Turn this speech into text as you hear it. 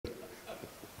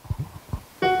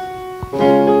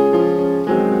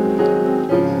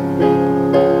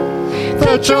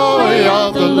joy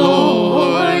of the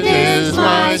Lord is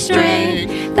my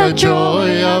strength. The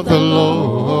joy of the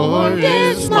Lord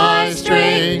is my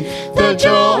strength. The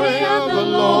joy of the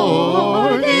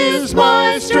Lord is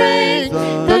my strength.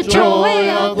 The joy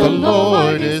of the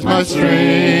Lord is my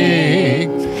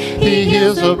strength. He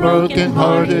heals the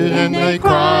brokenhearted and they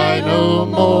cry no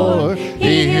more.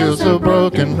 He heals the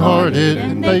brokenhearted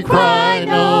and they cry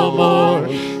no more.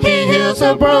 He heals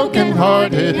the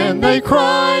brokenhearted and they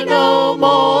cry no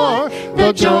more.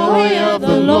 The joy of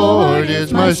the Lord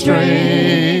is my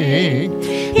strength.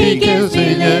 He gives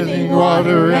me living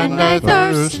water and I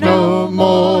thirst no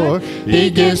more. He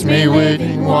gives me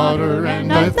living water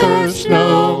and I thirst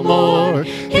no more.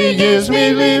 He gives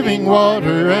me living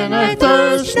water and I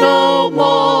thirst no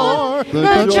more.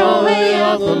 The joy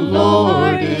of the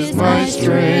Lord is my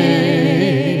strength.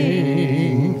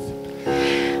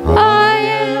 I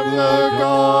am the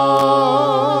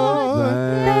God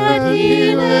that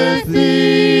healeth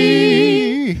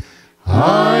thee.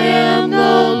 I am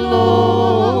the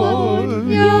Lord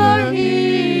your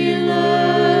healer.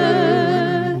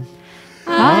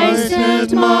 I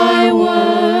sent my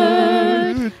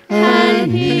word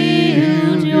and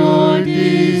healed your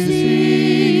disease.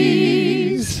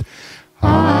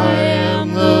 I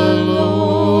am the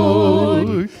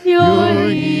Lord your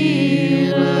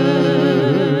healer.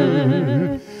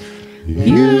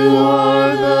 You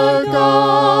are the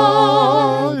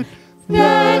God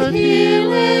that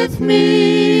healeth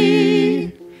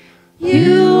me.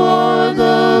 You are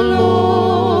the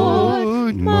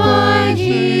Lord my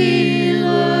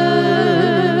healer.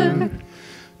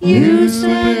 You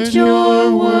sent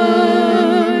your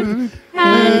word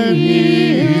and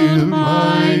healed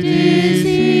my disease.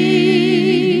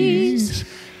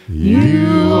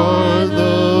 You are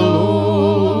the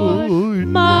Lord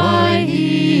my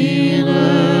healer.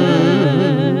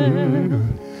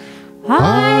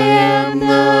 I am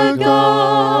the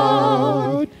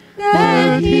God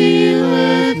that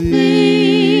healeth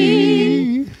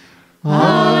thee.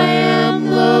 I am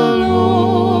the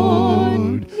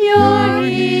Lord your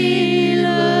healer.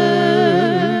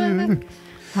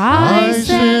 I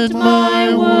sent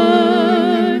my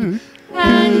word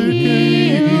and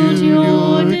healed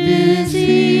your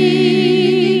disease.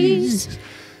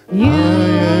 I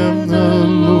am the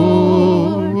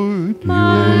Lord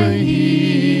my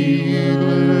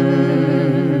healer.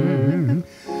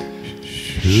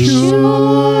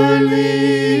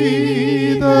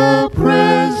 Surely the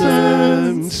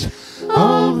presence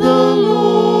of the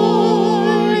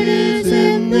Lord is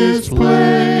in this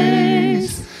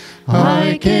place.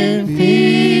 I can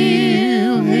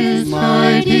feel his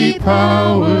mighty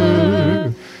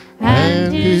power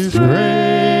and his grace.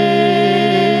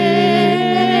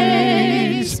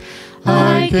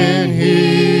 I can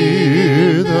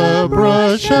hear the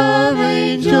brush of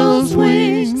angels'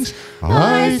 wings.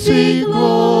 I see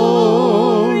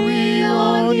glory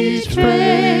on each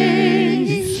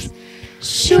face.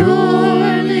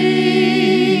 Surely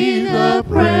the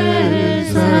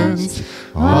presence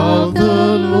of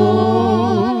the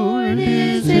Lord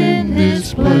is in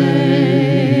this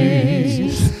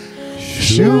place.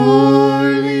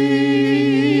 Surely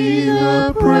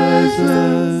the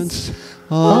presence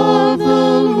of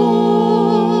the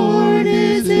Lord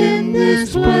is in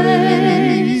this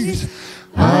place.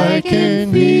 I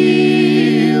can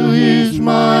feel his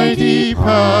mighty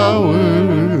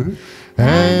power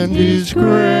and his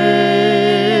grace.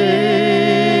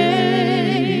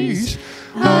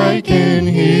 I can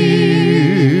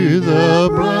hear the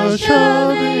brush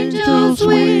of angels'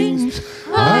 wings.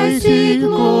 I see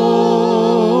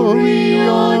glory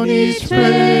on each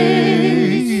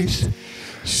face.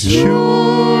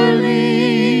 Surely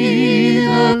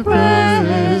the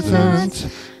presence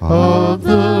of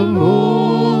the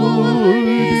Lord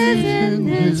is in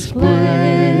this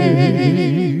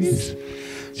place.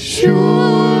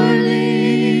 Surely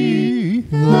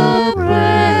the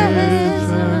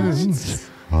presence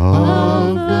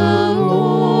of the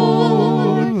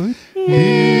Lord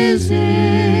is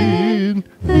in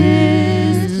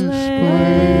this place.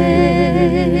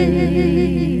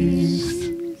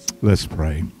 Let's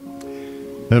pray.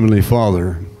 Heavenly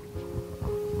Father,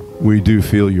 we do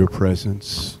feel your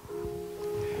presence.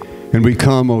 And we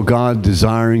come, oh God,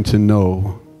 desiring to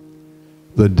know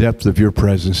the depth of your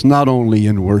presence, not only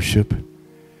in worship,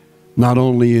 not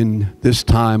only in this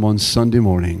time on Sunday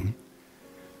morning,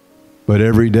 but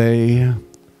every day,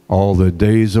 all the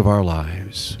days of our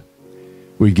lives.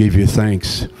 We give you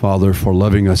thanks, Father, for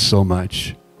loving us so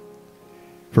much,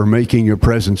 for making your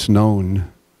presence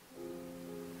known,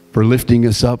 for lifting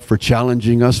us up, for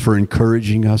challenging us, for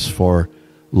encouraging us, for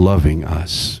loving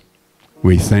us.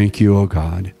 We thank you, O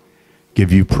God.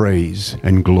 Give you praise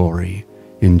and glory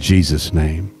in Jesus'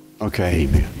 name. Okay.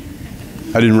 Amen.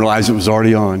 I didn't realize it was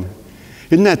already on.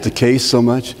 Isn't that the case so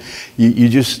much?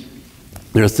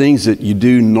 There are things that you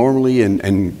do normally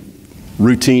and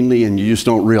routinely, and you just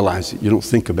don't realize it. You don't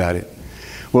think about it.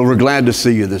 Well, we're glad to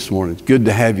see you this morning. It's good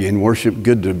to have you in worship.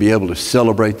 Good to be able to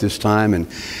celebrate this time and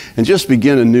just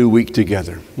begin a new week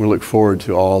together. We look forward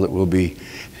to all that we'll be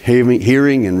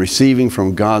hearing and receiving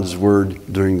from God's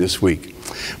Word during this week.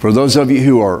 For those of you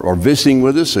who are visiting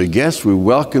with us, a guest, we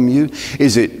welcome you.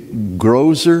 Is it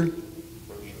Grocer?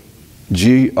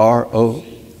 G-R-O-C-R-O.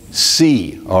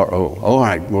 All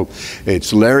right. Well,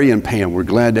 it's Larry and Pam. We're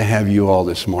glad to have you all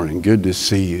this morning. Good to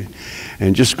see you.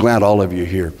 And just glad all of you are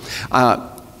here.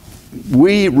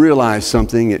 We realized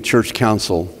something at Church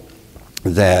Council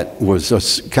that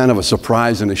was kind of a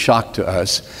surprise and a shock to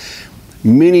us.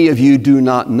 Many of you do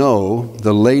not know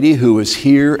the lady who is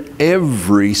here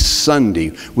every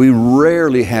Sunday. We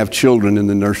rarely have children in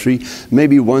the nursery,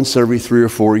 maybe once every 3 or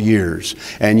 4 years.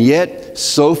 And yet,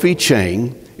 Sophie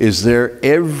Chang is there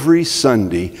every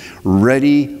Sunday,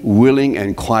 ready, willing,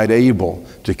 and quite able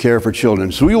to care for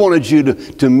children. So we wanted you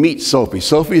to meet Sophie.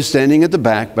 Sophie is standing at the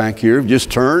back here. Just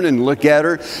turn and look at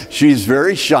her. She's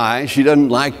very shy. She doesn't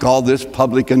like all this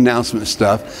public announcement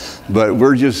stuff. But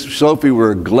Sophie,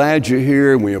 we're glad you're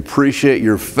here, and we appreciate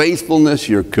your faithfulness,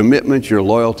 your commitment, your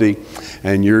loyalty,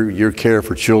 and your care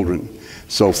for children.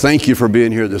 So thank you for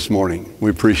being here this morning. We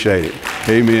appreciate it.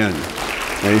 Amen.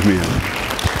 Amen.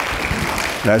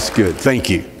 That's good. Thank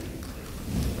you.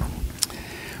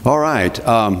 All right.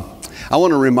 I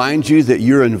want to remind you that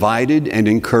you're invited and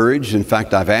encouraged. In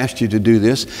fact, I've asked you to do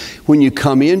this. When you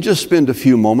come in, just spend a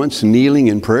few moments kneeling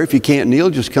in prayer. If you can't kneel,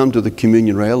 just come to the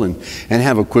communion rail and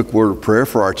have a quick word of prayer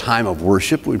for our time of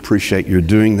worship. We appreciate your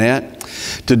doing that.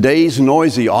 Today's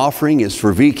noisy offering is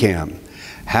for VCAM.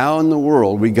 How in the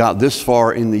world we got this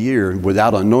far in the year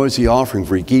without a noisy offering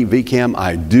for VCAM,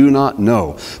 I do not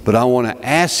know. But I want to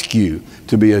ask you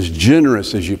to be as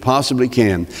generous as you possibly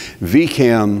can.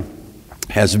 VCAM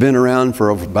has been around for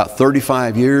about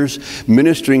 35 years,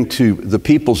 ministering to the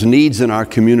people's needs in our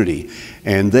community.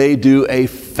 And they do a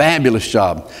fabulous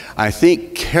job. I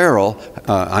think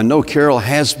I know Carol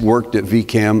has worked at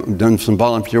VCAM, done some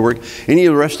volunteer work. Any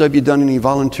of the rest of you done any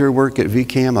volunteer work at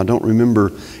VCAM? I don't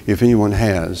remember if anyone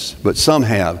has, but some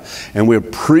have. And we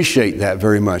appreciate that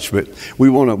very much. But we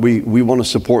want to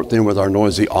support them with our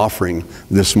noisy offering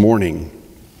this morning.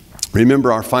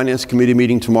 Remember our Finance Committee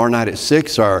meeting tomorrow night at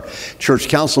 6, our Church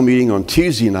Council meeting on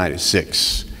Tuesday night at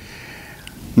 6.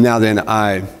 Now then,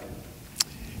 I'm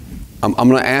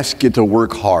going to ask you to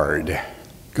work hard.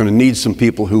 Going to need some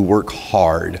people who work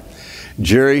hard.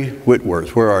 Jerry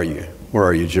Whitworth, where are you? Where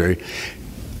are you, Jerry?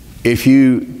 If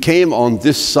you came on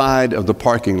this side of the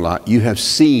parking lot, you have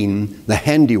seen the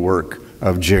handiwork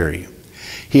of Jerry.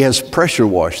 He has pressure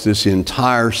washed this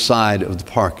entire side of the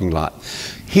parking lot.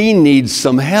 He needs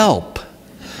some help.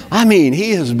 I mean,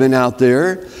 he has been out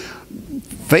there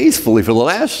faithfully for the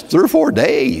last 3 or 4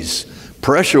 days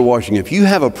pressure washing. If you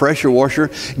have a pressure washer,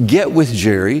 get with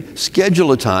Jerry,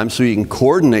 schedule a time so you can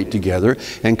coordinate together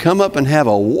and come up and have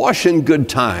a washing good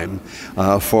time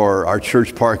for our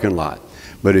church parking lot.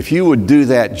 But if you would do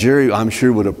that, Jerry, I'm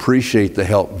sure would appreciate the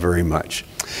help very much.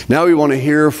 Now we want to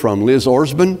hear from Liz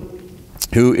Orsman,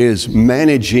 who is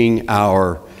managing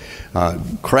our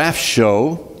craft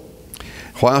show.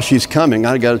 While she's coming,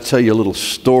 I got to tell you a little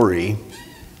story.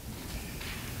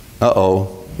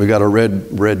 Uh-oh, we got a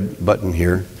red button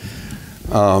here.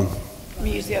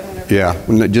 We use the other one.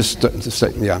 Yeah, just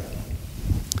say, yeah.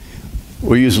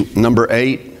 We'll use number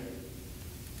 8. You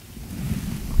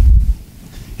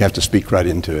have to speak right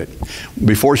into it.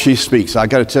 Before she speaks, I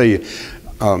got to tell you,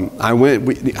 how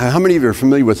many of you are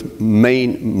familiar with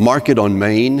Market on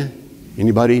Main?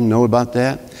 Anybody know about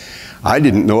that? I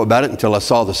didn't know about it until I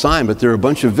saw the sign, but there are a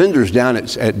bunch of vendors down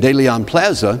at De Leon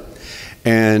Plaza.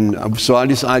 And so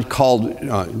I called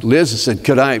Liz and said,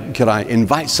 could I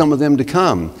invite some of them to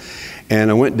come? And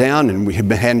I went down and we had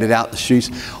been handed out the sheets.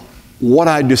 What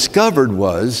I discovered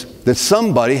was that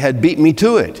somebody had beat me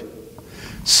to it.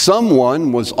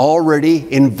 Someone was already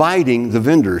inviting the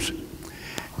vendors.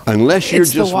 Unless you're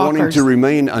just wanting to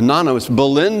remain anonymous.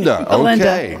 Belinda.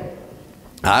 Okay.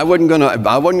 I wasn't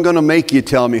gonna make you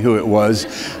tell me who it was,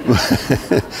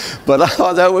 but I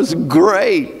thought that was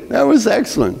great. That was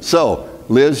excellent. So,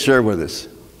 Liz, share with us.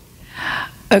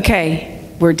 Okay,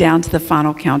 we're down to the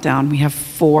final countdown. We have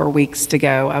 4 weeks to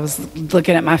go. I was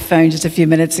looking at my phone just a few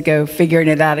minutes ago, figuring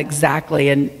it out exactly,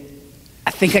 and I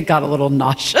think I got a little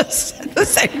nauseous at the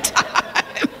same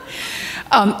time.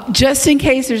 Just in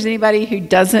case there's anybody who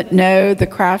doesn't know, the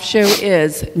craft show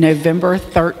is November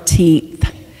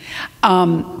 13th.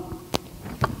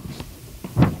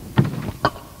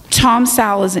 Tom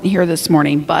Sal isn't here this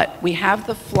morning, but we have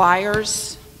the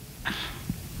flyers.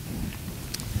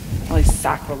 Probably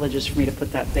sacrilegious for me to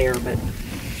put that there, but.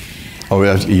 Oh,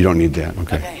 you don't need that.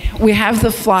 Okay. We have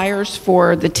the flyers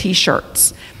for the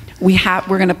T-shirts. We're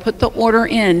going to put the order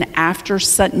in after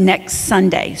next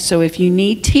Sunday. So if you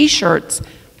need T-shirts,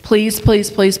 please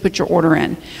put your order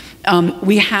in.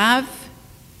 We have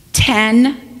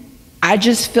 10. I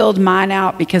just filled mine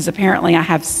out because apparently I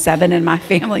have 7 in my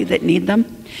family that need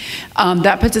them.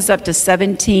 That puts us up to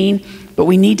 17, but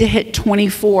we need to hit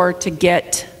 24 to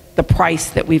get the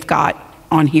price that we've got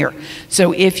on here.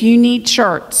 So if you need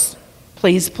shirts,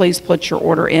 please put your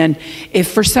order in.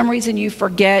 If for some reason you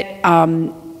forget,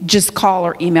 just call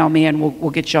or email me and we'll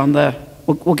get you on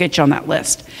we'll get you on that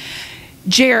list.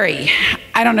 Jerry,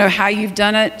 I don't know how you've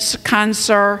done it, kind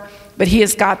sir, but he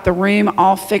has got the room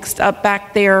all fixed up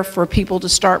back there for people to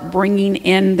start bringing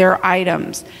in their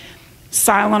items,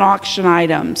 silent auction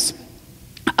items,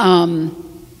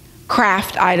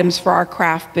 craft items for our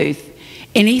craft booth.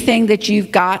 Anything that you've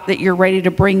got that you're ready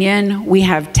to bring in, we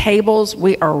have tables.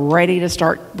 We are ready to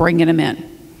start bringing them in.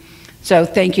 So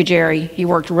thank you, Jerry. He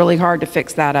worked really hard to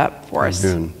fix that up for us.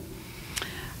 And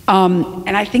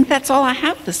I think that's all I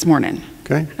have this morning.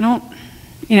 Okay. I don't,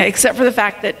 except for the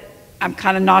fact that I'm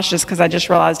kind of nauseous because I just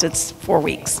realized it's 4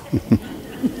 weeks.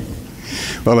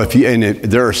 Well,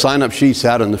 there are sign-up sheets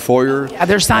out in the foyer. Yeah,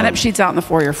 there's sign-up sheets out in the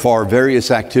foyer for various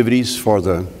activities for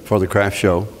the craft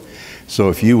show. So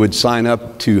if you would sign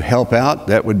up to help out,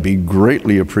 that would be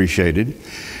greatly appreciated.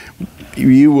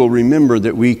 You will remember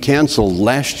that we canceled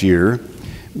last year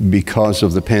because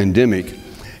of the pandemic.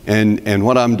 And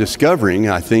what I'm discovering,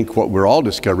 I think what we're all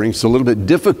discovering, it's a little bit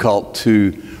difficult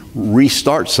to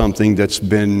restart something that's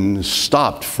been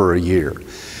stopped for a year.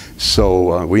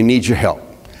 So we need your help.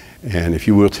 And if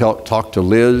you will talk to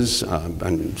Liz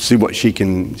and see what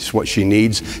she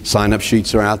needs, sign-up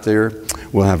sheets are out there.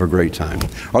 We'll have a great time.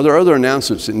 Are there other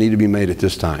announcements that need to be made at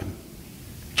this time?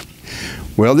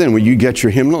 Well then, when you get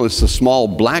your hymnal, it's the small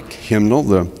black hymnal,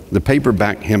 the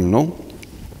paperback hymnal.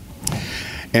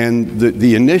 And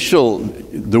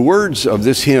the words of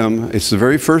this hymn, it's the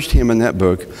very first hymn in that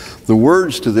book. The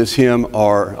words to this hymn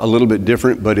are a little bit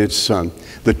different, but it's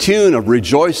the tune of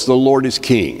Rejoice the Lord is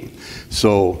King.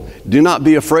 So do not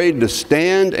be afraid to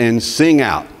stand and sing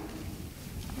out.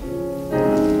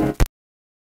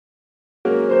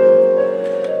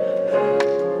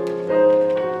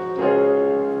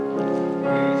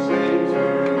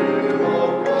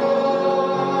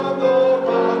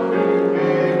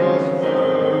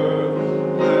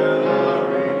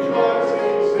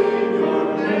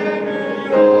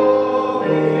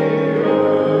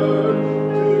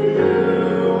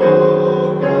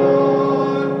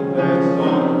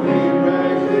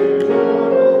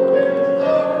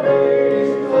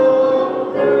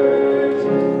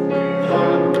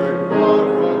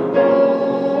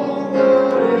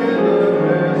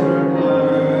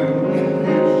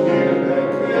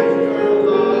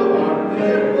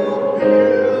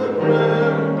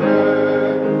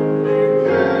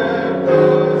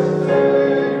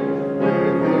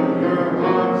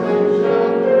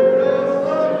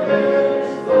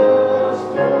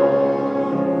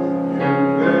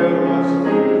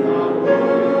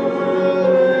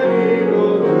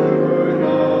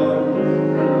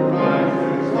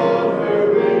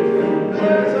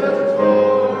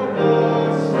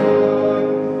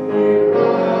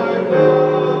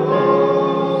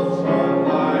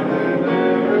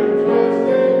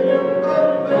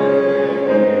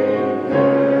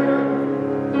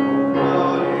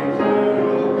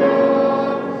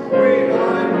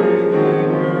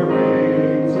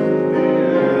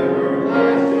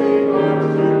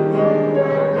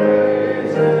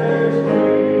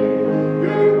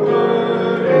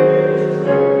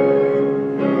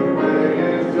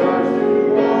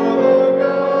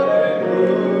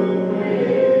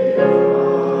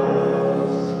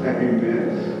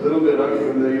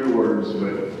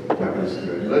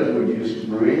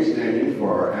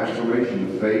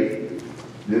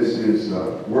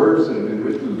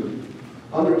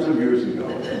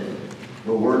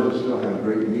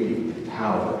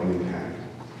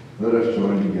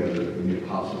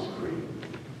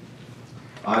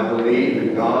 I believe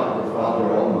in God the Father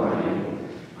Almighty,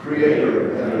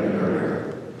 creator of heaven and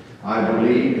earth. I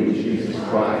believe in Jesus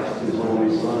Christ, his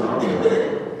only Son, our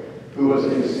Lord, who was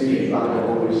conceived by the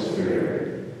Holy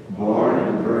Spirit, born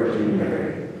of the Virgin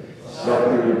Mary,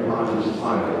 suffered under Pontius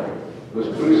Pilate, was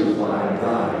crucified and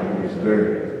died and was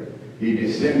buried. He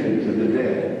descended to the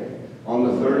dead. On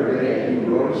the third day he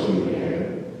rose from the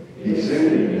dead. He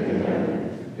ascended into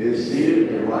heaven, is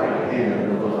seated at the right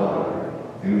hand of the Father,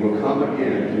 and will come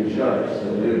again to judge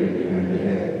the living and the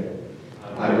dead.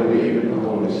 I believe in the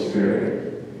Holy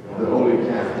Spirit, the Holy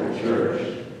Catholic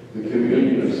Church, the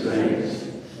communion of saints,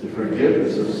 the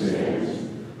forgiveness of sins,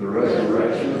 the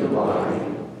resurrection of the body,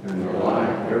 and the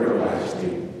life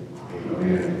everlasting.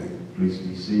 Amen. Please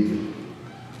be seated.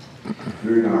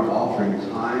 During our offering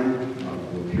time,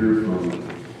 we'll hear from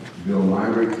Bill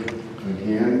Myrick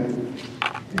again.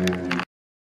 And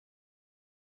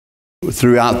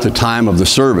throughout the time of the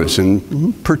service,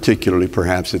 and particularly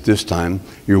perhaps at this time,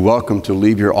 you're welcome to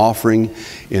leave your offering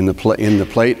in the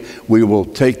plate. We will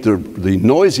take the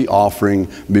noisy offering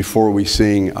before we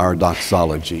sing our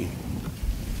doxology.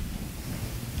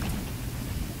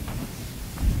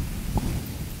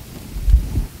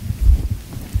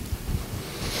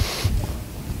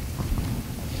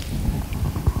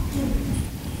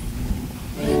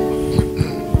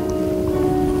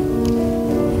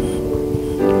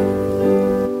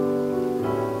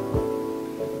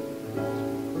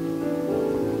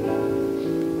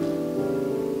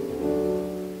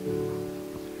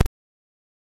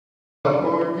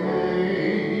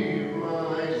 Forgave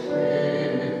my sin.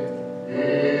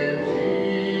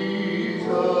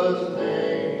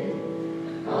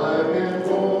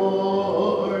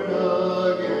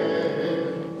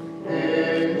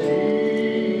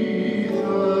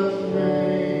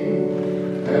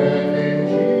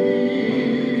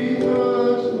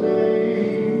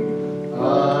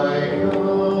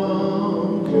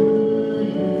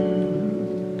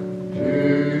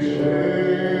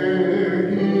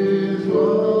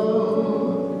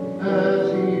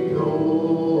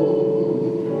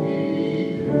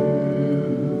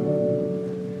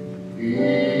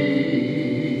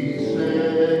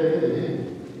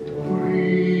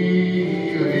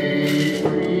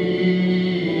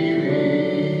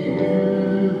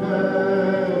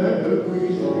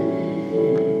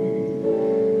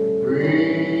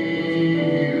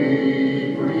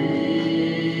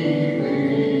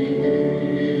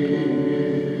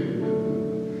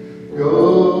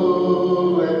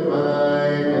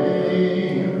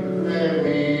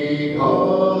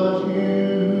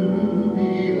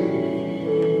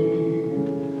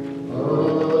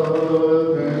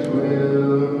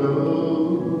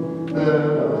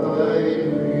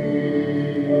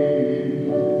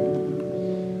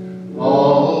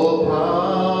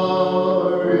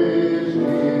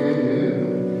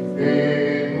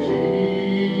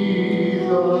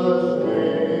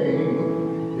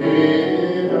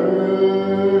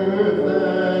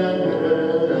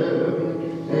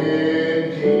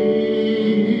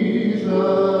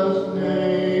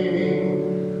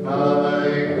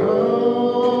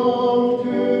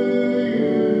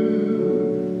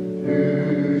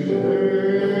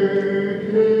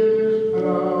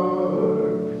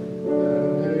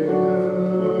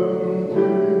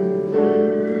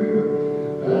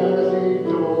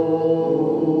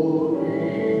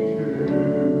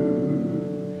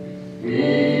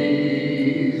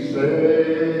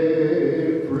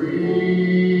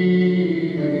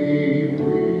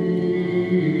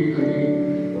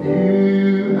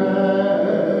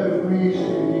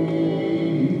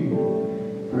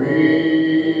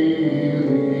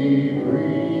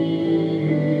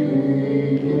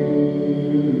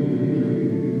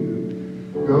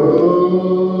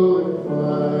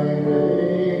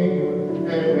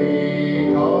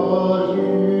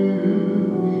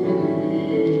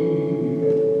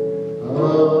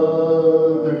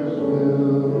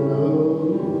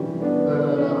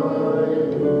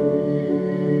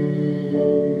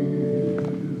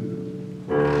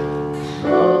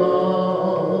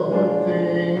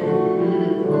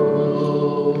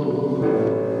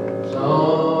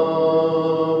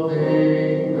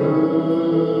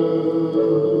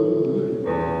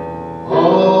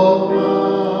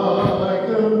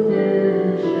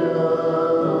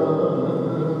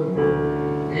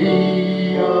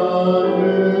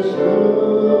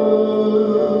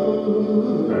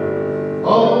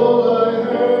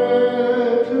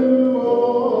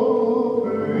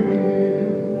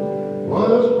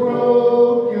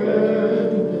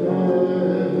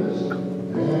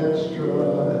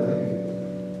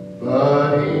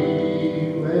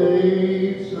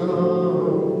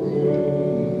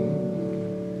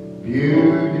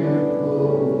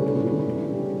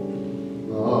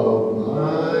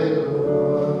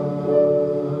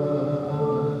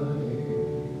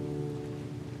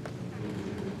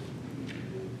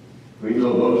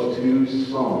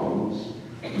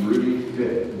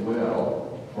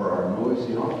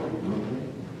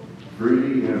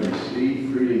 freely have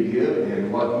received, freely give,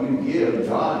 and what you give,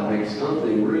 God makes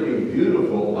something really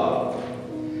beautiful of.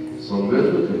 So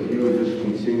Elizabeth, if you would just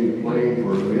continue playing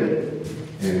for a bit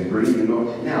and bring the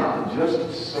note. Now,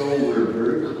 just so we're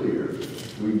very clear,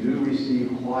 we do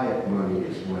receive quiet money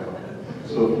as well.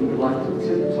 So if you would like to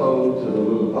tiptoe to the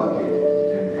little bucket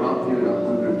and drop in a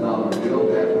 $100 bill,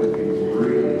 that would be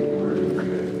really, really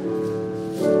good.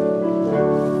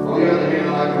 On the other hand,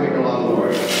 I like to make a lot of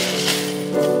noise.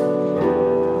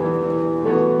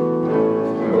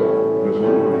 Well, there's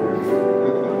one more here.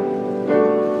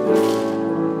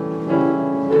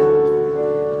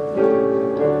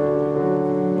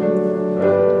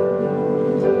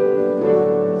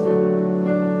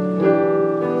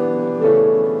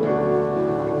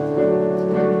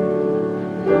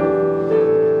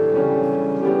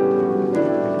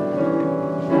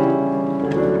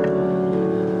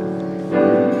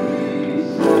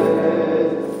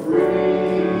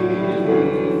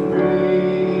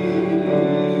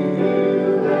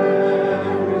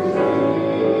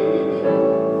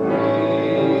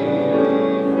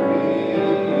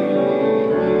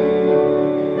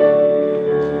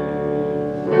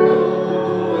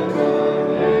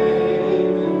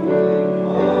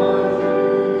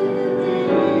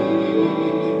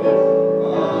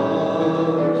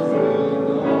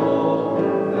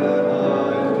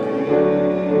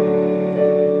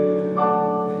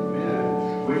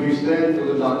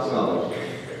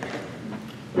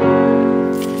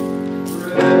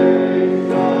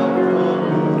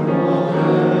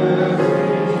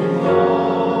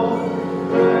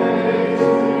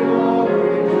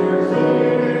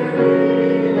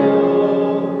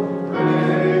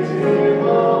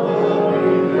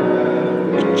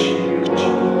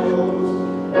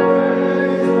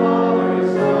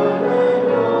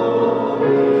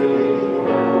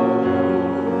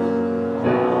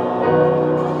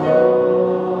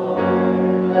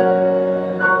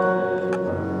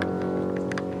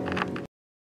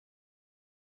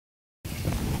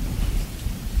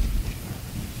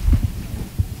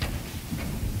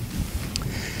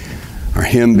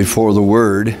 Hymn Before the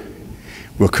Word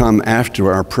will come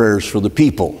after our prayers for the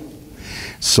people.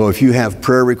 So if you have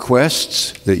prayer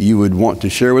requests that you would want to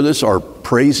share with us, or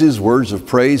praises, words of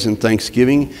praise and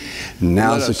thanksgiving,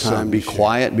 now's the time to be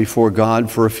quiet before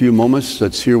God for a few moments.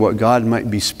 Let's hear what God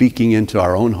might be speaking into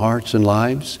our own hearts and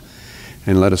lives,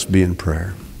 and let us be in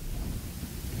prayer.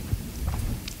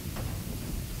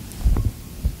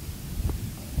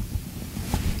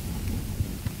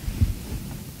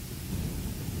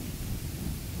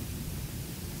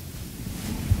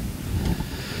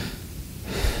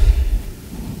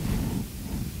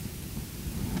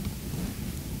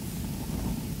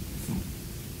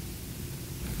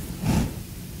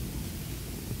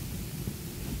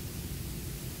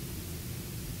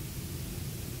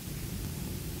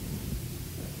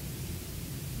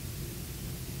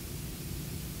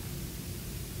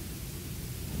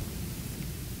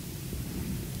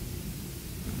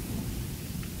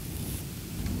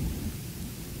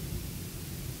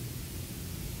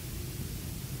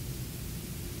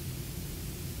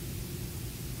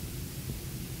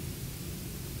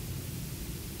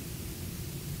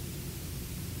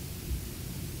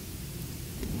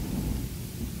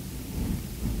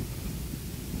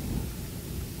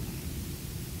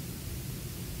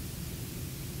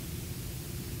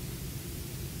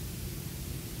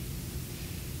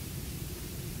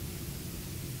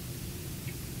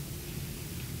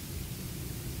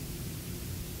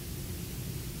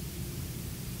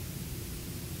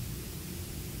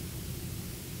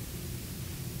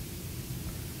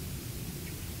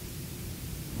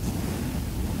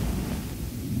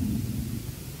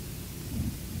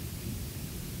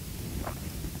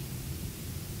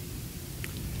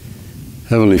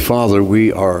 Heavenly Father,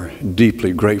 we are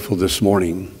deeply grateful this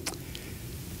morning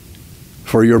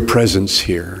for your presence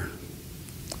here.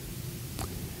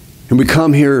 And we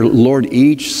come here, Lord,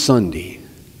 each Sunday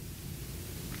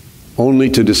only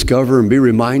to discover and be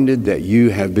reminded that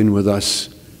you have been with us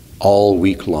all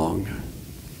week long.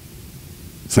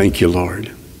 Thank you, Lord.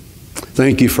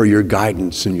 Thank you for your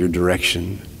guidance and your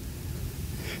direction.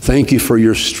 Thank you for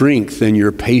your strength and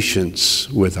your patience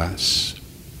with us.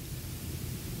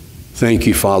 Thank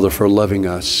you, Father, for loving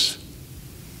us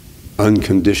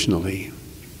unconditionally,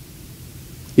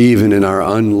 even in our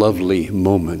unlovely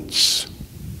moments.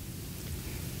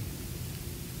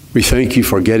 We thank you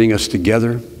for getting us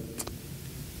together,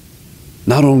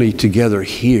 not only together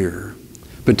here,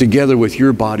 but together with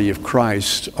your body of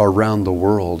Christ around the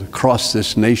world, across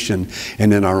this nation,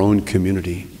 and in our own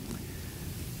community.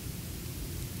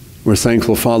 We're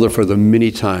thankful, Father, for the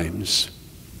many times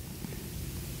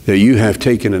that you have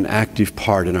taken an active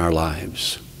part in our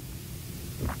lives.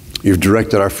 You've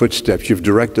directed our footsteps. You've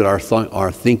directed our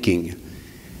thinking.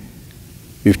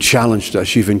 You've challenged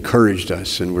us. You've encouraged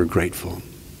us, and we're grateful.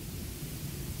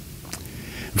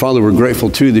 Father, we're grateful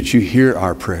too that you hear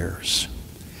our prayers,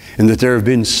 and that there have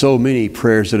been so many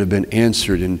prayers that have been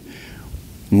answered in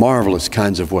marvelous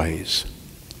kinds of ways.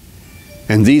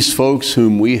 And these folks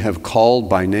whom we have called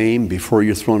by name before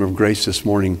your throne of grace this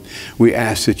morning, we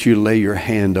ask that you lay your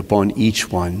hand upon each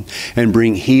one and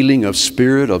bring healing of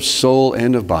spirit, of soul,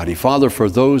 and of body. Father, for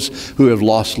those who have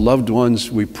lost loved ones,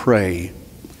 we pray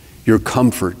your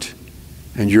comfort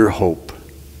and your hope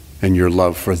and your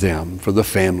love for them, for the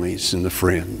families and the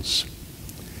friends.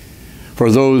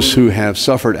 For those who have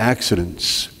suffered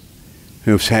accidents,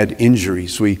 who have had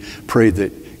injuries, we pray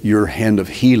that your hand of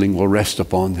healing will rest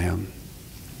upon them.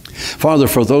 Father,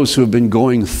 for those who have been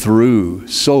going through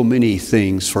so many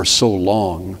things for so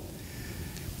long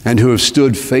and who have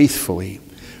stood faithfully,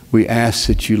 we ask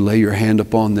that you lay your hand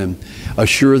upon them,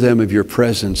 assure them of your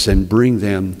presence, and bring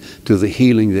them to the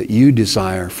healing that you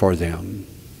desire for them.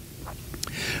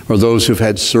 For those who've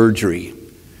had surgery,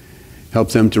 help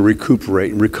them to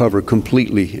recuperate and recover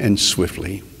completely and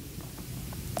swiftly.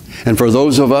 And for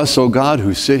those of us, oh God,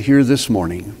 who sit here this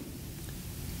morning,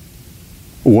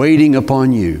 waiting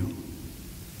upon you,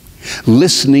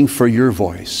 listening for your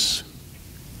voice,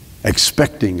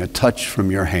 expecting a touch from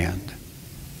your hand,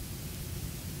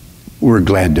 we're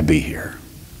glad to be here.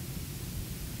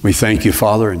 We thank you,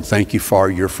 Father, and thank you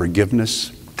for your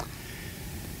forgiveness.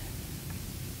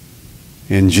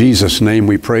 In Jesus' name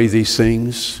we pray these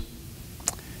things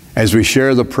as we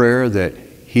share the prayer that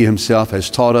he himself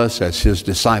has taught us as his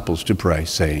disciples to pray,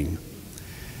 saying,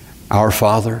 Our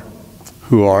Father,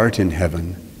 who art in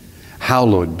heaven,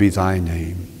 hallowed be thy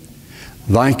name.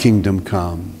 Thy kingdom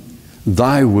come,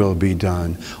 thy will be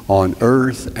done on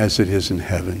earth as it is in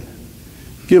heaven.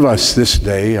 Give us this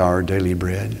day our daily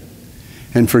bread,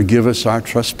 and forgive us our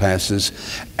trespasses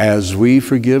as we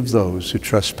forgive those who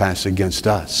trespass against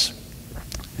us.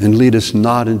 And lead us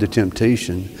not into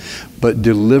temptation, but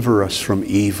deliver us from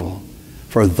evil.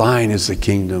 For thine is the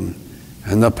kingdom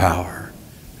and the power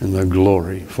and the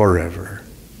glory forever.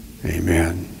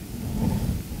 Amen.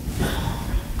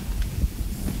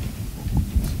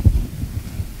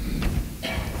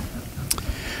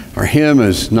 Our hymn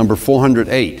is number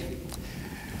 408.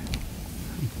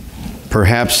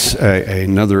 Perhaps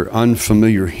another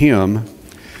unfamiliar hymn,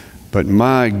 but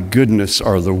my goodness,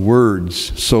 are the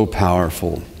words so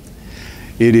powerful.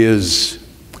 It is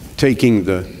taking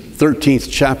the 13th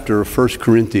chapter of 1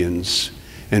 Corinthians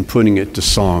and putting it to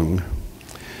song.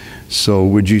 So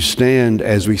would you stand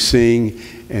as we sing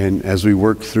and as we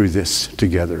work through this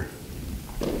together?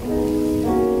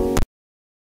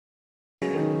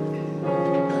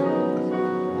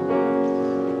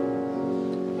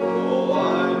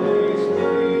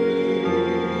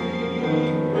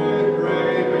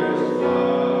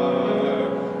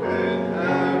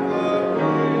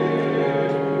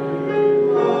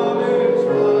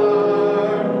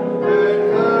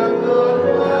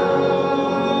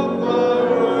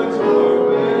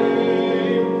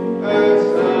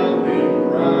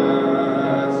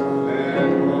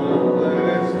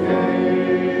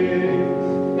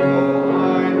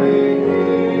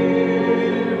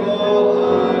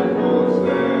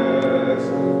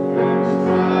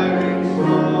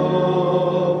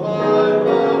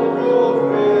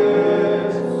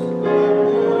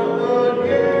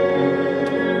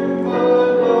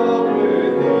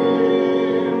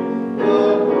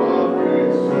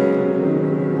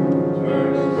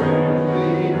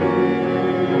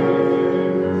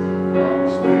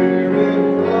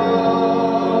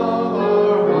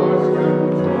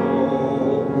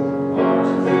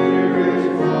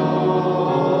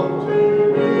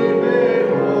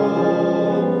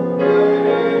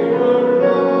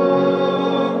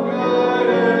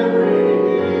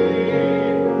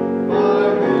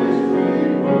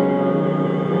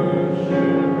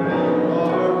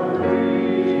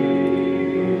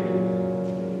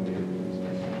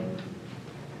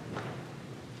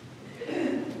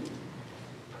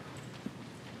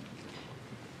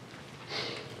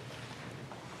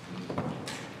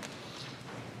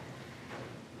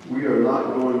 We are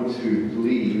not going to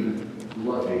leave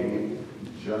loving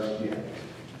just yet.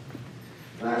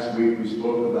 Last week we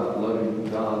spoke about loving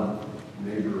God,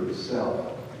 neighbor, and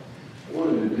self. I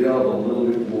wanted to delve a little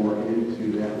bit more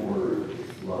into that word,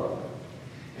 love,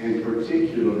 and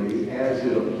particularly as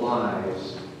it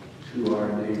applies to our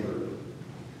neighbor.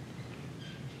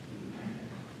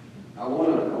 I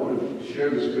want to share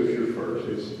the scripture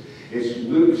first. It's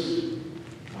Luke's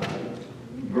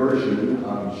verse version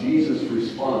of Jesus'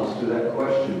 response to that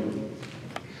question.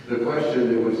 The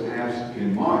question that was asked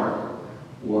in Mark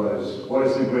was, what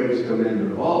is the greatest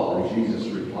commandment of all? And Jesus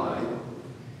replied.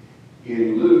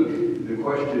 In Luke,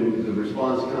 the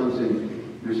response comes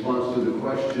in response to the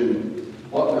question,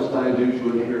 what must I do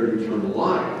to inherit eternal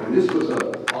life? And this was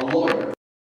a lawyer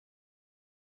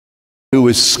who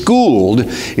was schooled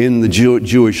in the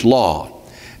Jewish law.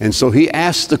 And so he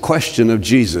asked the question of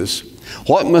Jesus,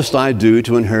 what must I do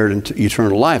to inherit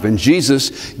eternal life? And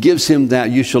Jesus gives him that,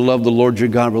 you shall love the Lord your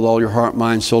God with all your heart,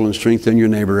 mind, soul, and strength, and your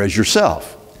neighbor as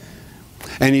yourself.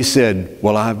 And he said,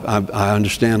 well, I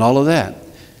understand all of that.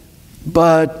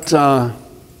 But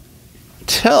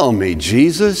tell me,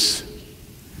 Jesus,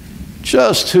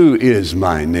 just who is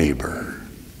my neighbor?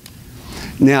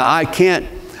 Now, I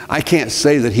can't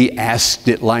say that he asked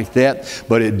it like that,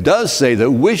 but it does say that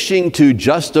wishing to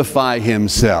justify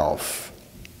himself,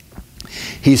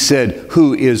 he said,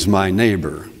 who is my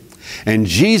neighbor? And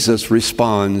Jesus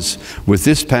responds with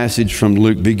this passage from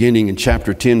Luke, beginning in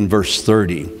chapter 10, verse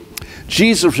 30.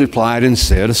 Jesus replied and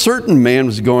said, a certain man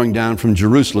was going down from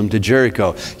Jerusalem to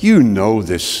Jericho. You know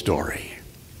this story.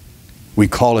 We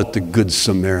call it the Good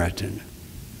Samaritan,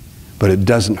 but it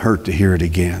doesn't hurt to hear it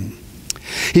again.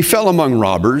 He fell among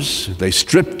robbers. They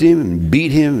stripped him and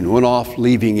beat him and went off,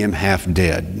 leaving him half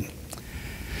dead.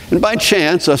 And by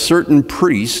chance, a certain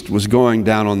priest was going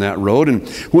down on that road, and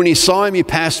when he saw him, he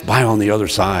passed by on the other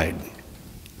side.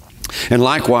 And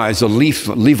likewise, a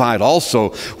Levite also,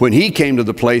 when he came to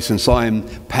the place and saw him,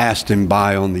 passed him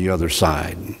by on the other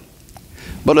side.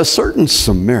 But a certain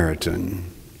Samaritan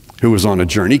who was on a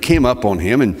journey came up on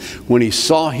him, and when he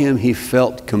saw him, he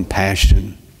felt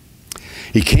compassion.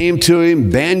 He came to him,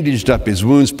 bandaged up his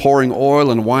wounds, pouring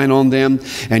oil and wine on them,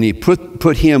 and he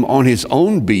put him on his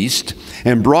own beast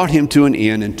and brought him to an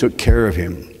inn and took care of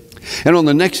him. And on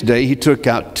the next day he took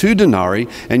out 2 denarii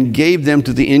and gave them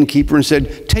to the innkeeper and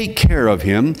said, take care of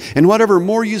him, and whatever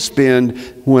more you spend,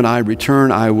 when I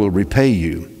return, I will repay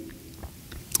you.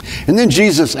 And then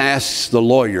Jesus asks the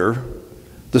lawyer,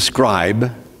 the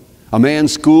scribe, a man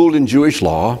schooled in Jewish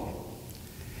law,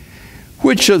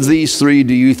 which of these 3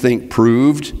 do you think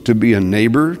proved to be a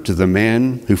neighbor to the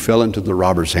man who fell into the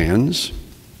robber's hands?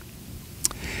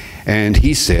 And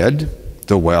he said,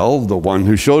 the one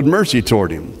who showed mercy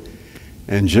toward him.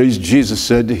 And Jesus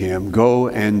said to him, go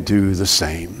and do the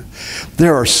same.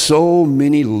 There are so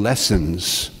many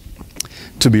lessons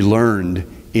to be learned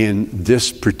in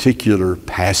this particular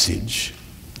passage.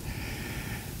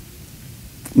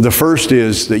 The first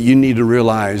is that you need to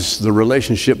realize the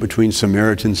relationship between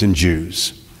Samaritans and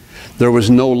Jews. There was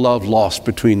no love lost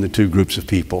between the two groups of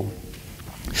people.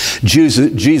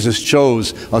 Jesus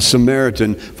chose a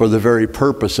Samaritan for the very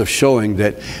purpose of showing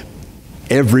that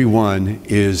everyone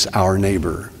is our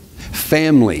neighbor.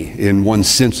 Family, in one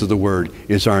sense of the word,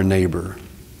 is our neighbor.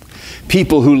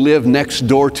 People who live next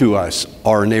door to us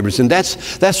are our neighbors. And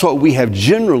that's what we have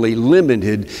generally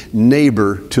limited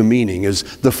neighbor to meaning,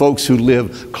 is the folks who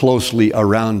live closely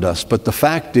around us. But the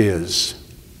fact is,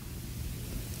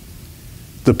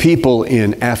 the people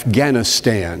in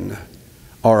Afghanistan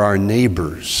are our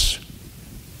neighbors.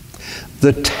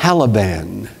 The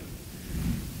Taliban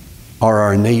are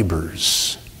our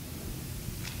neighbors.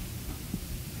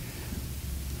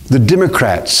 The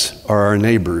Democrats are our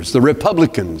neighbors. The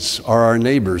Republicans are our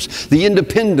neighbors. The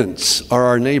Independents are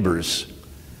our neighbors.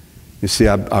 You see,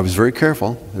 I was very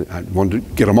careful. I wanted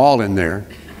to get them all in there.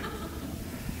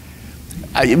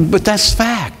 But that's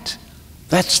fact.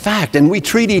 That's fact. And we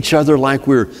treat each other like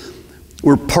we're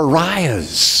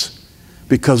pariahs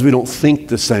because we don't think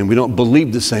the same. We don't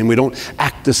believe the same. We don't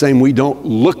act the same. We don't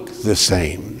look the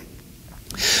same.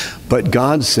 But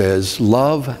God says,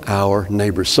 love our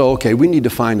neighbors. So, okay, we need to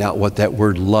find out what that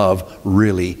word love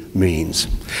really means.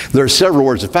 There are several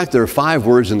words. In fact, there are 5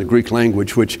 words in the Greek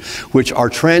language which are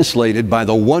translated by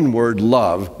the one word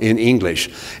love in English.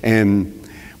 And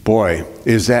boy,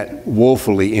 is that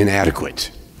woefully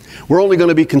inadequate. We're only going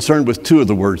to be concerned with 2 of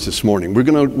the words this morning. We're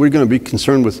going to be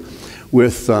concerned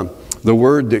with the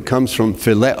word that comes from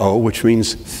phileo, which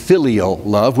means filial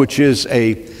love, which is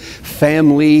a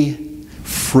family,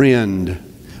 friend,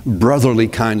 brotherly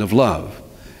kind of love.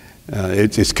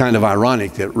 It's kind of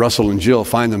ironic that Russell and Jill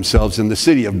find themselves in the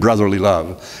city of brotherly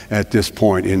love at this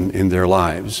point in their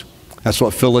lives. That's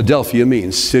what Philadelphia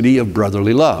means, city of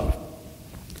brotherly love.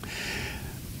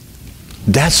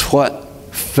 That's what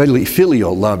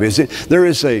filial love is. There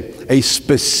is a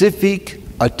specific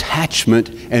attachment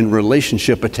and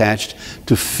relationship attached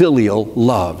to filial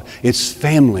love. It's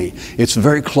family. It's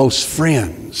very close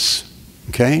friends.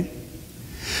 Okay?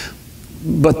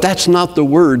 But that's not the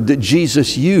word that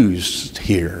Jesus used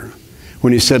here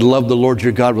when he said, love the Lord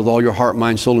your God with all your heart,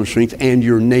 mind, soul, and strength, and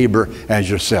your neighbor as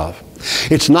yourself.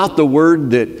 It's not the word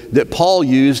that Paul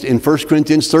used in 1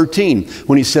 Corinthians 13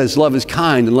 when he says love is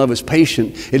kind and love is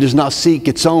patient. It does not seek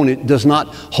its own. It does not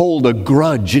hold a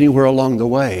grudge anywhere along the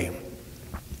way.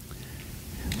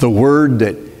 The word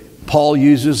that Paul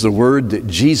uses, the word that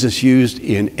Jesus used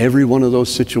in every one of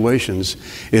those situations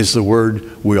is the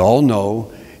word we all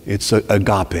know. It's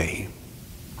agape.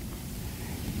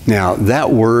 Now,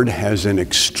 that word has an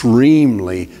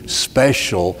extremely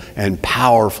special and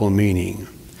powerful meaning.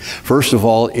 First of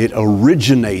all, it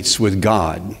originates with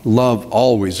God. Love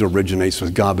always originates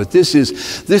with God. But this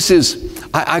is,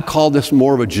 I call this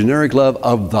more of a generic love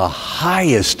of the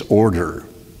highest order.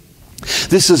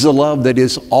 This is a love that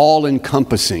is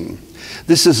all-encompassing.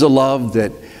 This is a love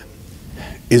that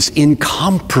is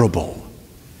incomparable.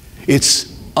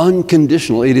 It's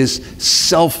unconditional. It is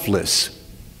selfless.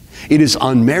 It is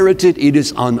unmerited. It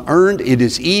is unearned. It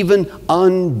is even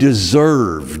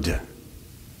undeserved.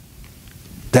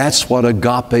 That's what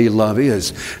agape love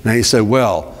is. Now you say,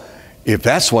 well, if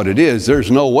that's what it is,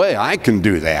 there's no way I can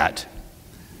do that.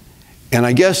 And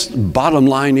I guess bottom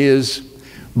line is,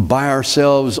 by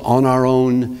ourselves on our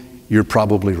own, you're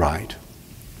probably right.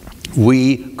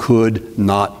 We could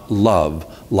not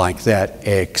love like that,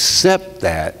 except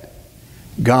that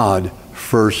God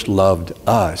first loved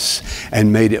us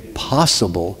and made it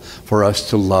possible for us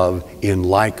to love in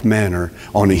like manner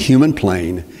on a human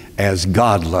plane as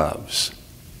God loves.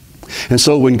 And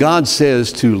so when God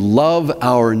says to love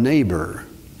our neighbor,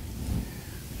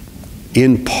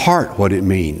 in part what it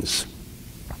means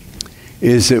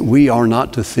is that we are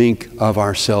not to think of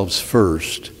ourselves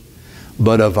first,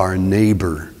 but of our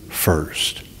neighbor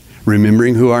first,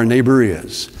 remembering who our neighbor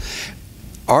is.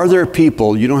 Are there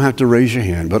people, you don't have to raise your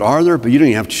hand, but you don't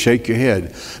even have to shake your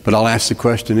head, but I'll ask the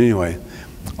question anyway.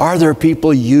 Are there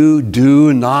people you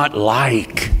do not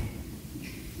like?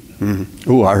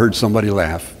 Oh, I heard somebody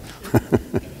laugh.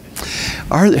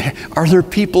 Are there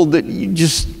people that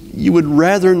you would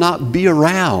rather not be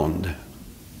around?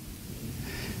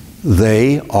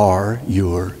 They are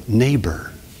your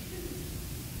neighbor.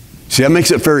 See, that makes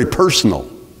it very personal.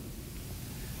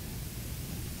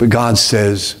 But God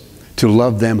says to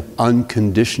love them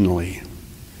unconditionally,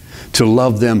 to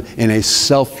love them in a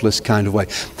selfless kind of way.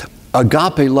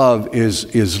 Agape love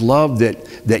is love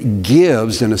that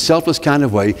gives in a selfless kind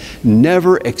of way,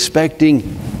 never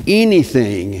expecting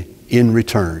anything in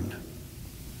return.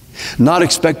 Not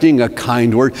expecting a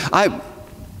kind word. I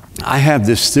have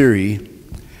this theory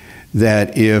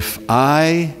that if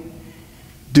I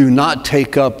do not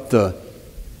take up the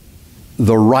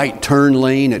right turn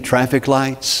lane at traffic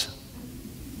lights,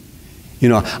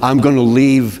 I'm going to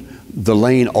leave the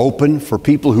lane open for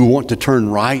people who want to turn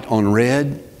right on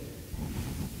red.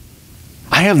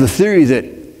 I have the theory that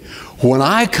when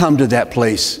I come to that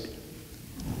place,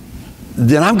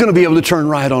 then I'm going to be able to turn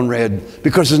right on red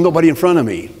because there's nobody in front of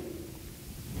me.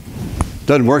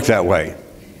 Doesn't work that way.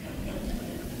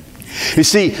 You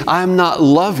see, I'm not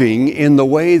loving in the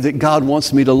way that God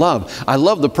wants me to love. I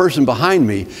love the person behind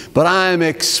me, but I'm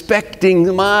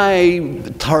expecting my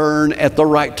turn at the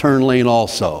right turn lane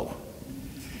also.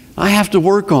 I have to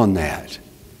work on that.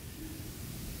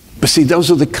 But see, those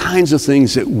are the kinds of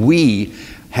things that we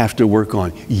have to work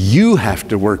on. You have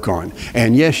to work on.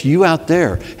 And yes, you out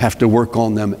there have to work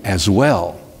on them as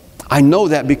well. I know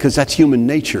that because that's human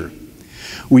nature.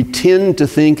 We tend to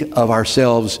think of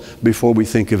ourselves before we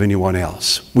think of anyone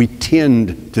else. We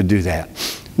tend to do that.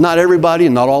 Not everybody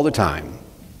and not all the time.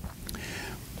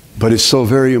 But it's so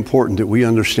very important that we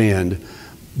understand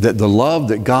that the love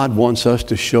that God wants us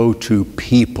to show to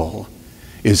people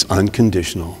is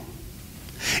unconditional.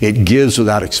 It gives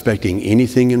without expecting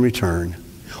anything in return.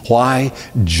 Why?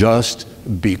 Just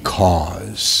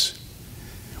because.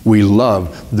 We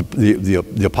love,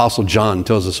 the Apostle John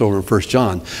tells us over in 1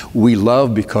 John, we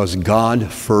love because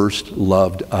God first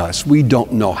loved us. We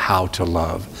don't know how to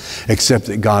love, except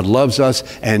that God loves us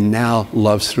and now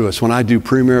loves through us. When I do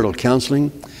premarital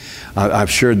counseling,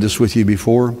 I've shared this with you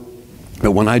before,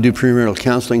 but when I do premarital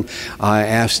counseling, I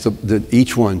ask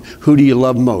each one, who do you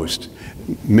love most?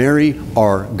 Mary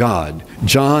or God?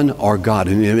 John or God?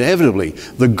 And inevitably,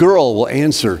 the girl will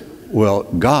answer, well,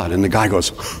 God. And the guy goes,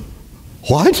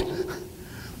 what?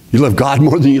 You love God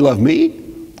more than you love me?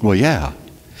 Well, yeah.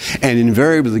 And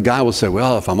invariably the guy will say,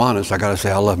 well, if I'm honest, I got to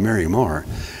say I love Mary more.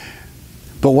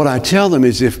 But what I tell them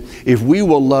is if we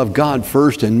will love God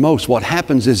first and most, what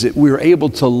happens is that we're able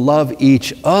to love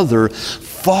each other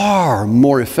far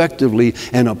more effectively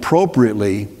and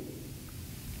appropriately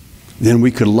than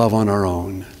we could love on our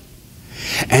own.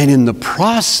 And in the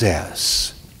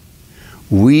process,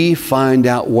 we find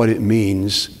out what it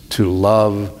means to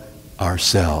love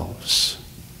ourselves.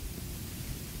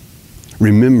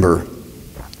 Remember,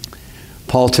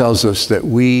 Paul tells us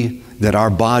that our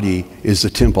body is the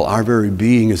temple. Our very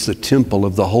being is the temple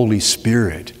of the Holy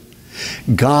Spirit.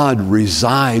 God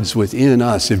resides within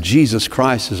us. If Jesus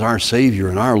Christ is our Savior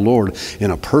and our Lord in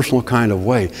a personal kind of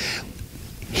way,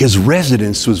 His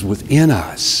residence was within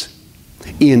us,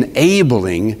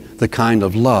 enabling the kind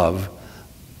of love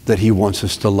that He wants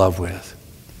us to love with.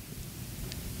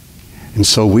 And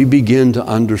so we begin to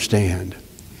understand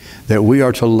that we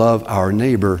are to love our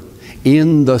neighbor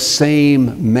in the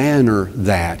same manner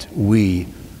that we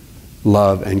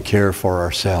love and care for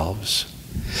ourselves.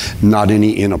 Not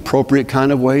any inappropriate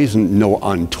kind of ways, no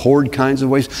untoward kinds of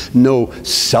ways, no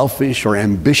selfish or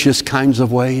ambitious kinds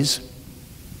of ways.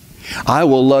 I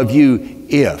will love you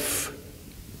if.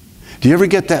 Do you ever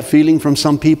get that feeling from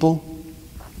some people?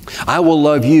 I will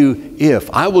love you if.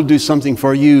 I will do something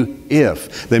for you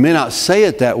if. They may not say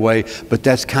it that way, but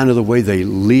that's kind of the way they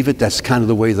leave it. That's kind of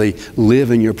the way they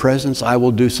live in your presence. I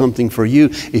will do something for you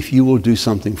if you will do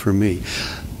something for me.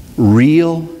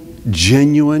 Real,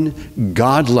 genuine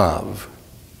God love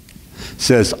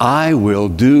says, I will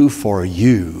do for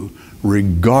you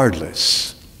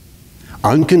regardless,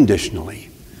 unconditionally,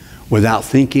 without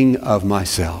thinking of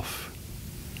myself.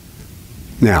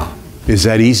 Now, is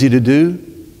that easy to do?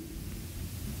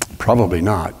 Probably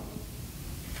not.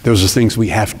 Those are things we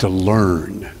have to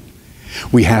learn.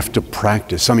 We have to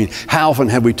practice. I mean, how often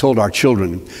have we told our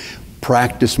children,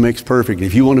 practice makes perfect.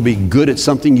 If you want to be good at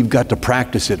something, you've got to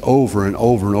practice it over and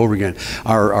over and over again.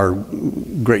 Our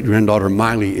great-granddaughter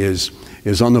Miley is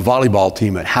on the volleyball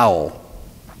team at Howell.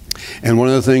 And one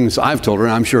of the things I've told her,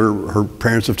 and I'm sure her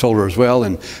parents have told her as well,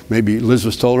 and maybe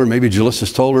Elizabeth's told her, maybe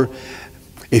Jalissa's told her,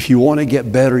 if you want to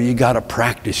get better, you got to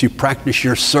practice. You practice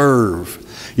your serve.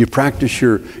 You practice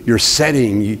your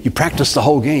setting. You practice the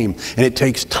whole game. And it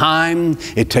takes time.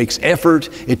 It takes effort.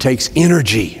 It takes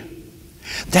energy.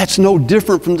 That's no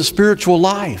different from the spiritual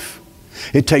life.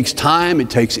 It takes time. It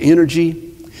takes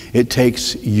energy. It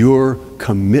takes your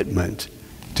commitment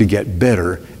to get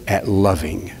better at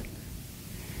loving.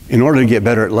 In order to get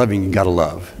better at loving, you've got to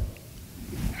love.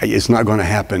 It's not going to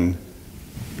happen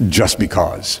just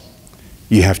because.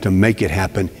 You have to make it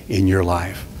happen in your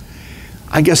life.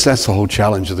 I guess that's the whole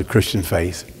challenge of the Christian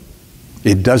faith.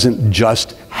 It doesn't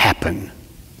just happen.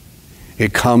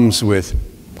 It comes with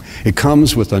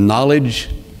a knowledge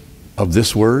of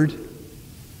this word.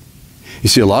 You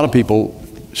see, a lot of people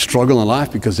struggle in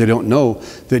life because they don't know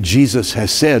that Jesus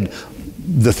has said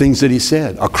the things that He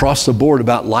said across the board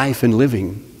about life and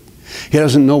living. He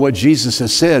doesn't know what Jesus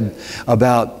has said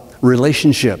about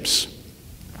relationships.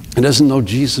 He doesn't know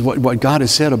what God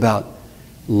has said about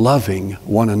loving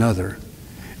one another.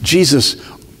 Jesus,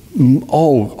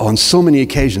 on so many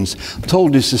occasions,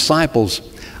 told His disciples,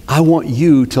 I want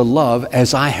you to love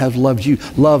as I have loved you.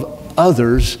 Love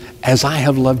others as I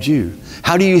have loved you.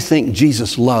 How do you think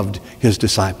Jesus loved His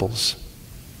disciples?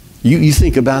 You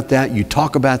think about that, you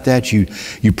talk about that, you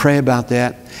pray about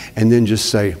that, and then just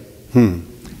say,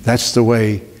 that's the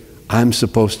way I'm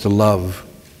supposed to love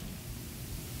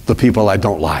the people I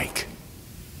don't like.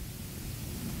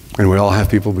 And we all have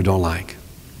people we don't like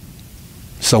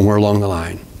somewhere along the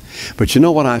line. But you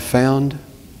know what I found?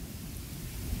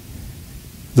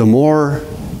 The more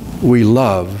we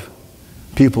love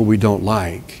people we don't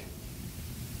like,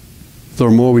 the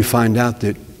more we find out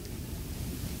that,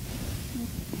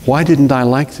 why didn't I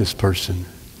like this person?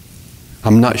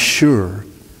 I'm not sure,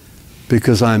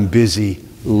 because I'm busy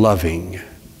loving.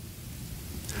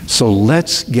 So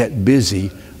let's get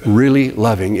busy really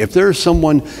loving. If there's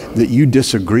someone that you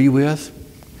disagree with,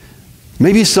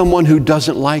 maybe someone who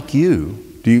doesn't like you,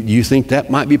 do you think that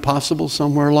might be possible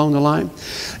somewhere along the line?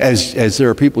 As there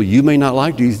are people you may not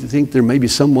like, do you think there may be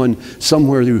someone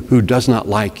somewhere who does not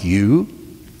like you?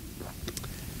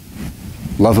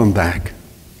 Love them back.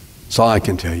 That's all I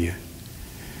can tell you.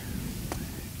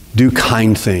 Do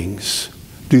kind things.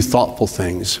 Do thoughtful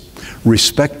things.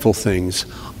 Respectful things.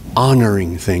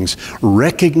 Honoring things.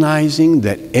 Recognizing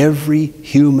that every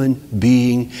human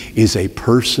being is a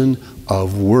person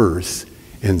of worth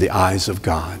in the eyes of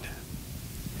God.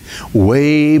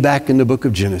 Way back in the book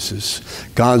of Genesis,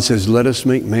 God says, let us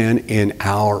make man in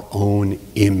our own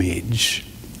image.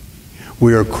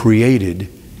 We are created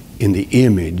in the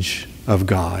image of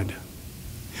God.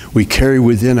 We carry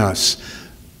within us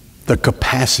the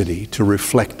capacity to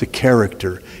reflect the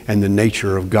character and the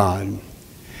nature of God.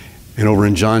 And over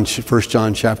in 1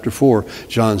 John chapter 4,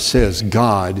 John says,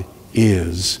 God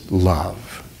is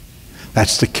love.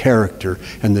 That's the character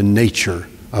and the nature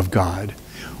of God.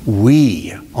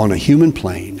 We, on a human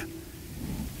plane,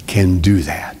 can do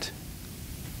that.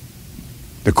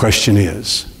 The question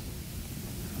is,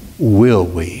 will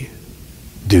we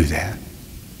do that?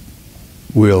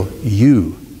 Will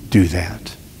you do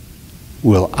that?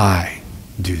 Will I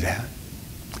do that?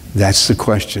 That's the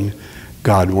question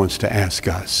God wants to ask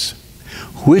us.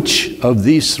 Which of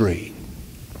these three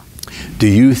do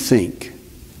you think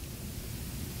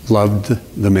loved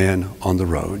the man on the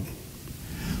road?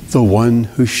 The one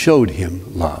who showed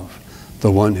him love,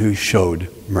 the one who showed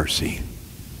mercy.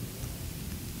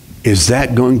 Is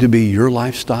that going to be your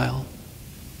lifestyle?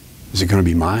 Is it going to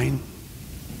be mine?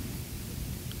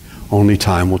 Only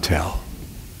time will tell.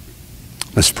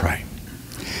 Let's pray.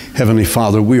 Heavenly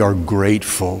Father, we are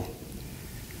grateful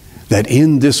that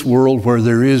in this world where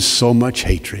there is so much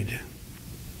hatred,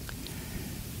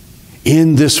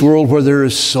 in this world where there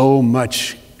is so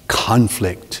much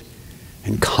conflict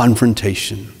and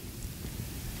confrontation,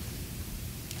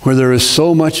 where there is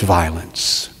so much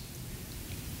violence,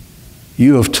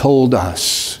 you have told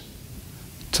us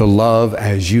to love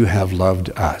as you have loved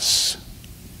us.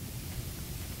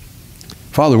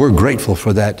 Father, we're grateful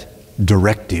for that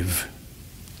directive.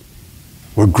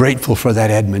 We're grateful for that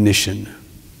admonition.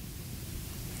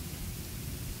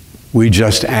 We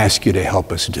just ask you to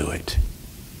help us do it.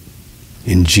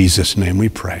 In Jesus' name we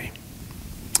pray.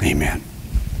 Amen.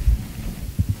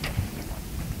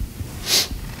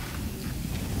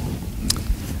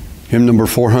 Hymn number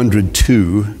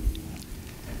 402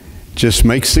 just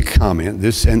makes the comment,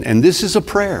 and this is a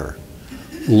prayer.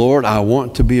 Lord, I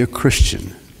want to be a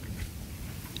Christian.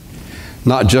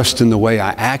 Not just in the way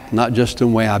I act, not just in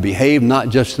the way I behave, not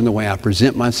just in the way I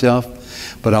present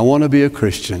myself, but I want to be a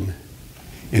Christian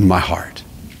in my heart.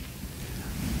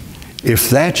 If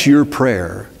that's your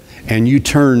prayer, and you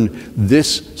turn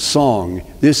this song,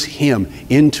 this hymn,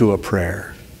 into a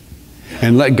prayer,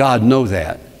 and let God know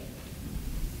that,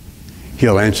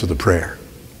 He'll answer the prayer.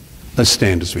 Let's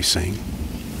stand as we sing.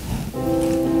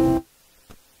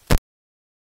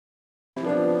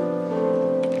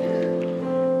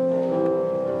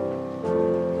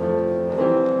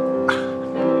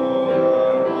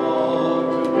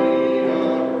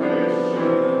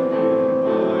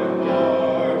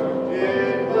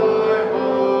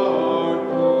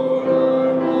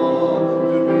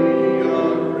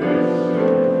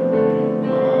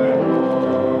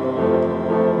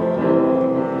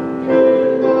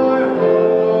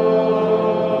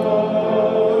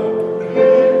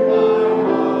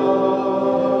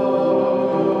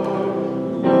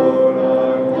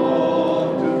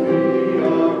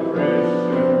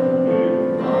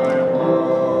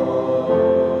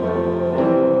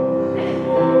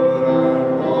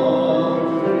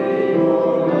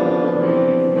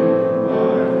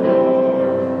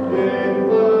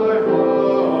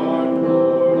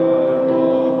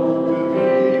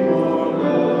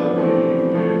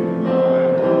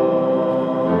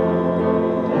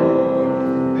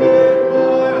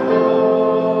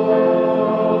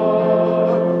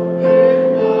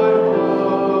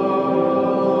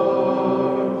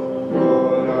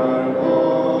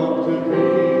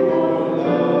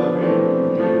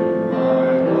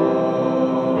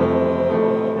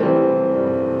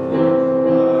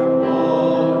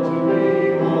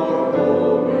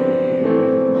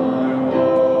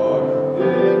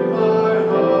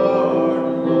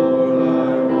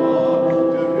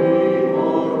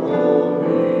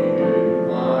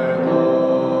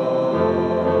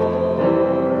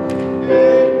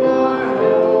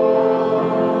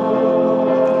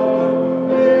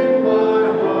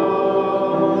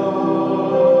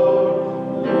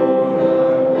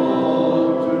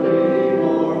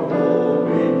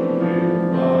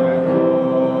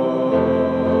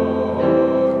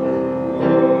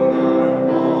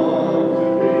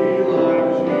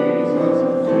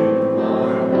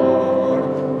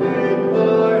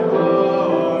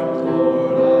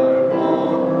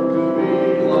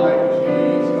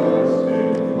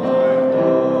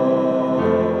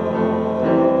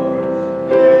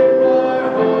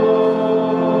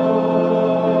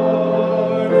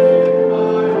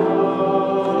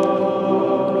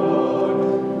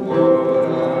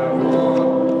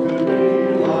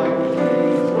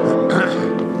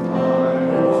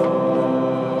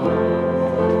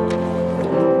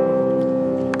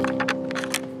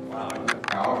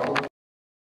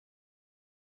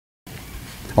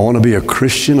 I want to be a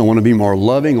Christian. I want to be more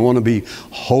loving. I want to be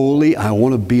holy. I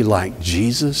want to be like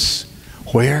Jesus.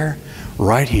 Where?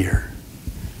 Right here.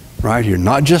 Right here.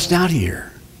 Not just out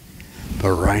here,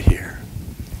 but right here.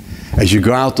 As you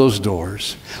go out those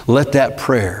doors, let that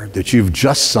prayer that you've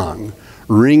just sung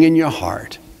ring in your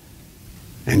heart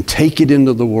and take it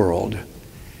into the world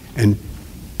and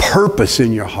purpose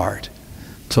in your heart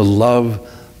to love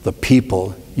the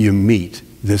people you meet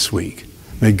this week.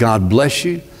 May God bless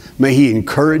you. May He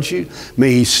encourage you.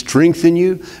 May He strengthen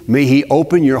you. May He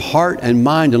open your heart and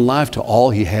mind and life to all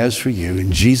He has for you.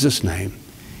 In Jesus' name,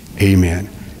 amen.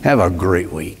 Have a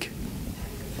great week.